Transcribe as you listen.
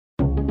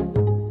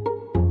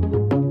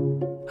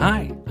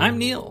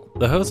Neil,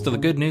 the host of the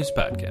Good News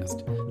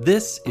Podcast.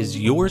 This is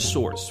your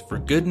source for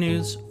good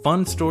news,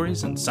 fun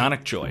stories, and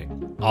sonic joy.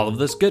 All of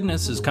this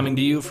goodness is coming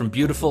to you from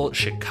beautiful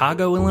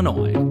Chicago,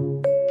 Illinois.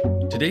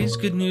 Today's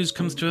good news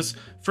comes to us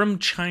from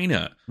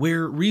China,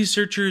 where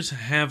researchers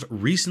have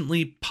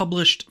recently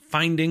published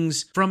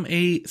findings from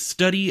a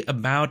study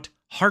about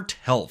heart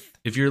health.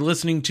 If you're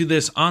listening to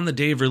this on the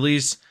day of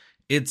release,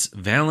 it's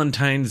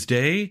Valentine's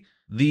Day,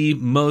 the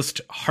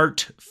most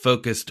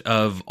heart-focused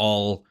of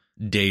all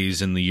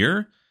days in the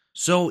year.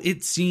 So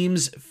it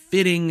seems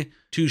fitting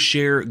to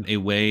share a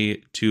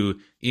way to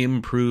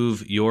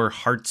improve your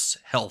heart's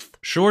health.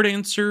 Short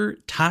answer,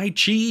 Tai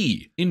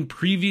Chi. In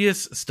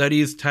previous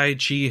studies, Tai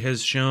Chi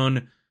has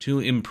shown to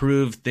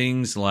improve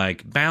things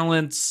like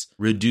balance,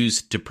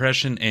 reduce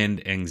depression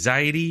and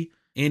anxiety,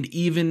 and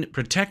even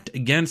protect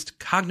against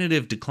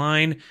cognitive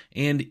decline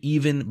and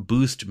even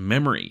boost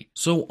memory.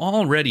 So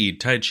already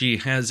Tai Chi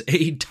has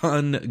a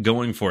ton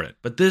going for it.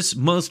 But this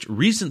most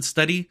recent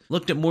study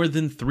looked at more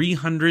than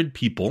 300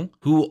 people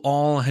who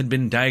all had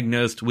been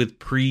diagnosed with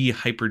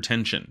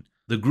pre-hypertension.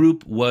 The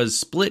group was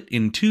split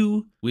in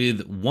two,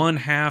 with one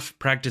half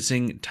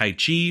practicing Tai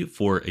Chi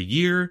for a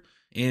year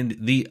and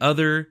the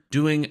other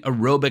doing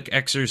aerobic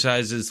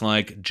exercises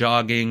like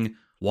jogging,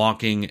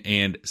 walking,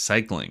 and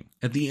cycling.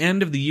 At the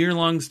end of the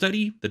year-long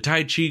study, the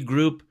Tai Chi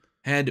group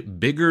had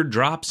bigger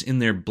drops in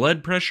their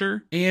blood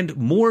pressure, and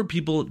more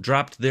people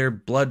dropped their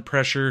blood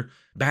pressure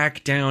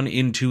back down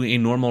into a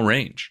normal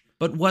range.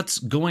 But what's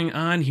going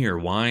on here?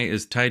 Why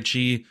is Tai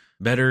Chi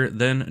better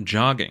than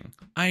jogging?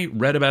 I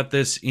read about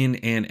this in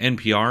an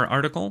NPR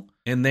article,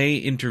 and they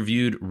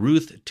interviewed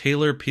Ruth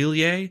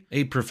Taylor-Pillier,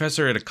 a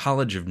professor at a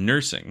college of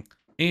nursing,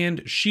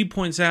 and she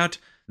points out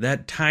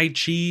that Tai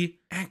Chi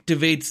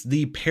activates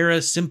the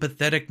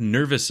parasympathetic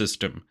nervous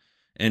system.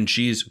 And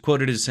she's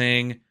quoted as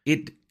saying,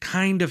 it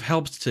kind of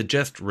helps to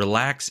just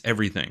relax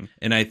everything.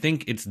 And I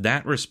think it's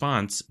that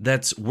response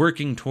that's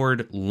working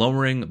toward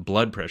lowering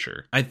blood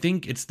pressure. I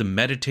think it's the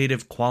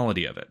meditative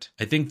quality of it.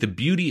 I think the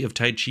beauty of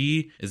Tai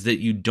Chi is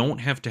that you don't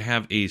have to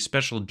have a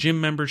special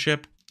gym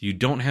membership. You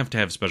don't have to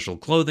have special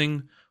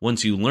clothing.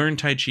 Once you learn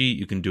Tai Chi,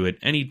 you can do it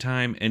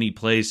anytime, any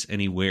place,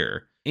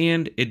 anywhere.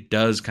 And it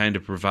does kind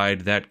of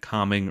provide that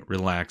calming,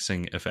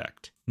 relaxing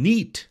effect.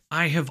 Neat!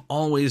 I have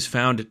always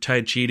found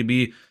Tai Chi to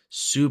be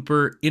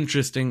super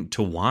interesting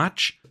to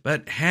watch,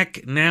 but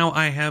heck, now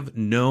I have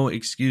no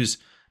excuse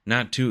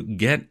not to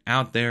get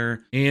out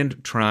there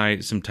and try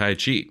some Tai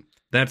Chi.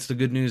 That's the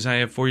good news I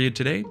have for you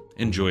today.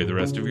 Enjoy the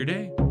rest of your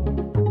day.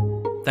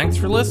 Thanks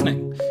for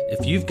listening.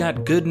 If you've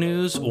got good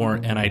news or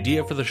an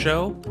idea for the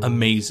show,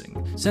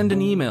 amazing. Send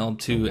an email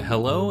to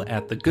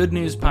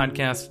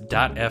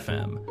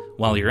hello@thegoodnewspodcast.fm.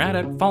 While you're at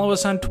it, follow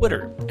us on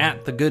Twitter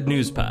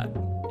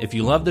 @thegoodnewspod. If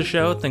you love the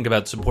show, think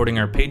about supporting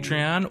our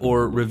Patreon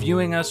or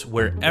reviewing us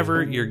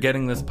wherever you're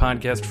getting this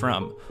podcast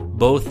from.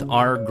 Both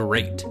are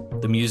great.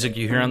 The music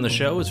you hear on the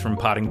show is from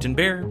Poddington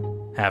Bear.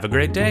 Have a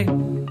great day.